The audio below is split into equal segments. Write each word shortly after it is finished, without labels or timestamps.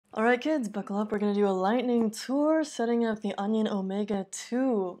Alright kids, buckle up, we're going to do a lightning tour setting up the Onion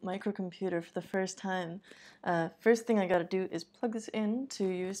Omega2 microcomputer for the first time. First thing I gotta do is plug this in to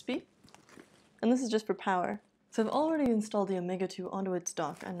USB, and this is just for power. So I've already installed the Omega2 onto its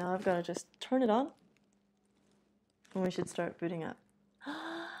dock, and now I've got to just turn it on, and we should start booting up.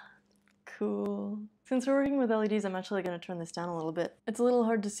 Cool. Since we're working with LEDs, I'm actually going to turn this down a little bit. It's a little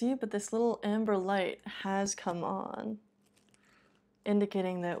hard to see, but this little amber light has come on,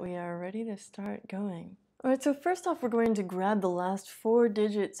 indicating that we are ready to start going. Alright, so first off we're going to grab the last 4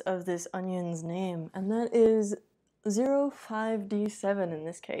 digits of this onion's name, and that is 05D7 in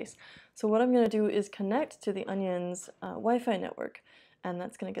this case. So what I'm going to do is connect to the onion's Wi-Fi network, and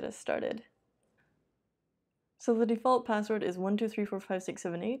that's going to get us started. So the default password is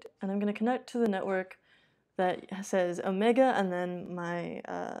 1234567 and I'm going to connect to the network that says Omega and then my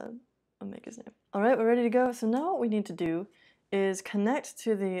Omega's name. Alright, we're ready to go. So now what we need to do is connect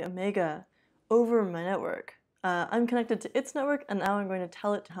to the Omega over my network. I'm connected to its network, and now I'm going to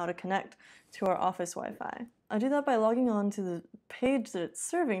tell it how to connect to our office Wi-Fi. I do that by logging on to the page that it's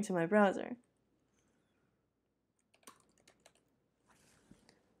serving to my browser.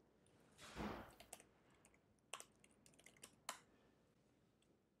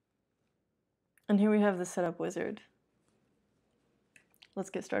 And here we have the setup wizard. Let's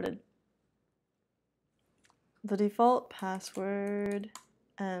get started. The default password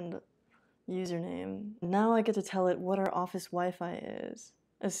and username. Now I get to tell it what our office Wi-Fi is.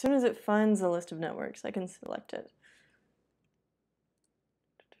 As soon as it finds the list of networks, I can select it.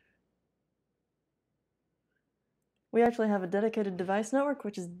 We actually have a dedicated device network,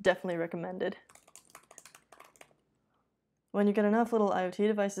 which is definitely recommended. When you get enough little IoT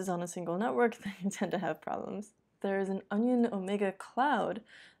devices on a single network, then you tend to have problems. There is an Onion Omega Cloud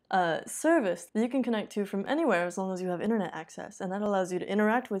service that you can connect to from anywhere as long as you have internet access, and that allows you to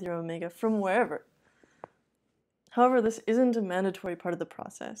interact with your Omega from wherever. However, this isn't a mandatory part of the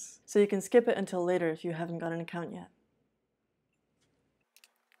process, so you can skip it until later if you haven't got an account yet.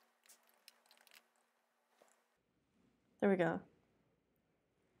 There we go.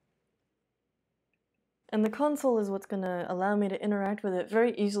 And the console is what's going to allow me to interact with it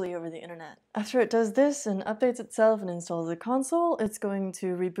very easily over the internet. After it does this and updates itself and installs the console, it's going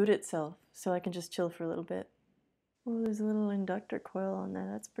to reboot itself, so I can just chill for a little bit. Oh, there's a little inductor coil on there.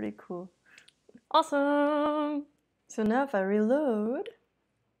 That's pretty cool. Awesome! So now if I reload...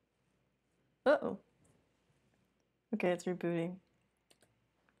 Uh-oh. Okay, it's rebooting.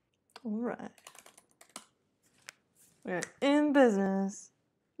 Alright. We're in business.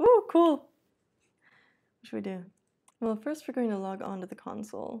 Woo, cool! What should we do? Well, first we're going to log on to the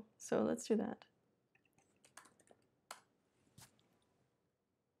console, so let's do that.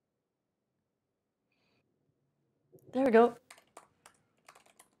 There we go.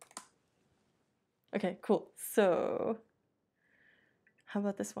 Okay, cool. So, how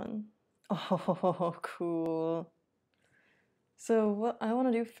about this one? Oh, cool. So what I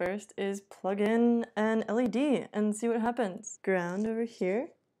want to do first is plug in an LED and see what happens. Ground over here.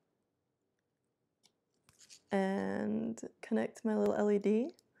 And connect my little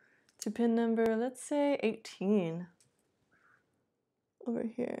LED to pin number, let's say 18. Over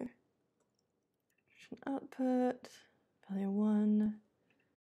here. Output, value 1.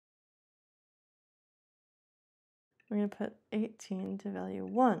 We're going to put 18 to value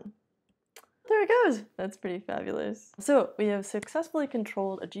 1. There it goes! That's pretty fabulous. So we have successfully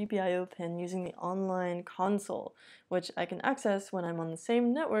controlled a GPIO pin using the online console, which I can access when I'm on the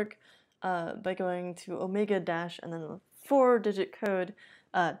same network by going to omega- and then the 4-digit code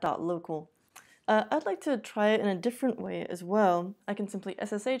 .local. I'd like to try it in a different way as well. I can simply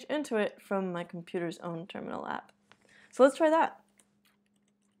SSH into it from my computer's own terminal app. So let's try that.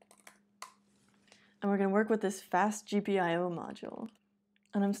 And we're going to work with this fast GPIO module.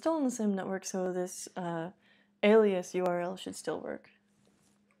 And I'm still on the same network, so this alias URL should still work.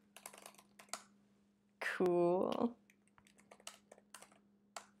 Cool.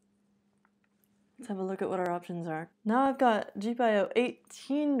 Let's have a look at what our options are. Now I've got GPIO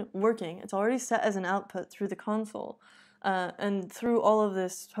 18 working. It's already set as an output through the console. And through all of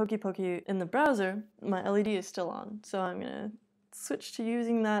this hokey pokey in the browser, my LED is still on. So I'm going to switch to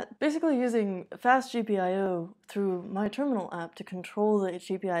using that, basically using fast GPIO through my terminal app to control the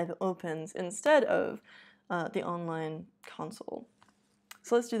GPIO that opens instead of the online console.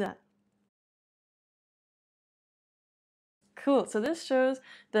 So let's do that. Cool, so this shows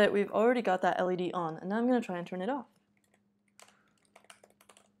that we've already got that LED on, and now I'm going to try and turn it off.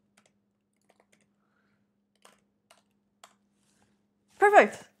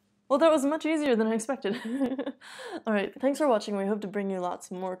 Perfect! Well, that was much easier than I expected. Alright, thanks for watching. We hope to bring you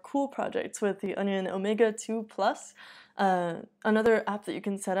lots more cool projects with the Onion Omega2 Plus. Another app that you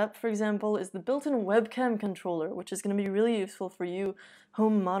can set up, for example, is the built-in webcam controller, which is going to be really useful for you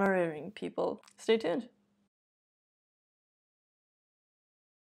home monitoring people. Stay tuned.